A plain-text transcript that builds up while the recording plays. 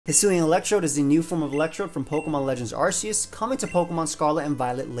Hisuian Electrode is the new form of Electrode from Pokemon Legends Arceus, coming to Pokemon Scarlet and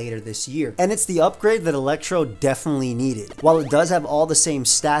Violet later this year. And it's the upgrade that Electrode definitely needed. While it does have all the same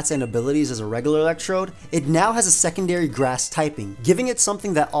stats and abilities as a regular Electrode, it now has a secondary grass typing, giving it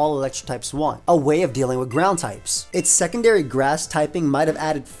something that all Electro types want, a way of dealing with ground types. Its secondary grass typing might have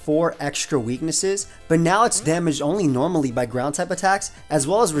added 4 extra weaknesses, but now it's damaged only normally by ground type attacks, as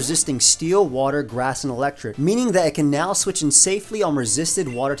well as resisting steel, water, grass, and electric, meaning that it can now switch in safely on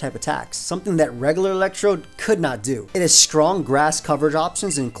resisted water type attacks, something that regular Electrode could not do. It has strong grass coverage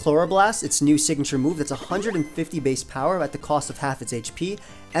options in Chloroblast, its new signature move that's 150 base power at the cost of half its HP,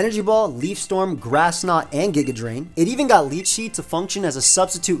 Energy Ball, Leaf Storm, Grass Knot, and Giga Drain. It even got Leech Seed to function as a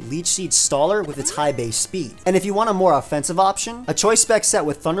substitute Leech Seed staller with its high base speed. And if you want a more offensive option, a choice spec set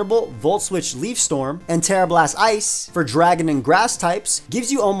with Thunderbolt, Volt Switch Leaf Storm, and Terra Blast Ice for Dragon and Grass types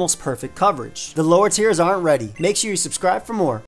gives you almost perfect coverage. The lower tiers aren't ready. Make sure you subscribe for more.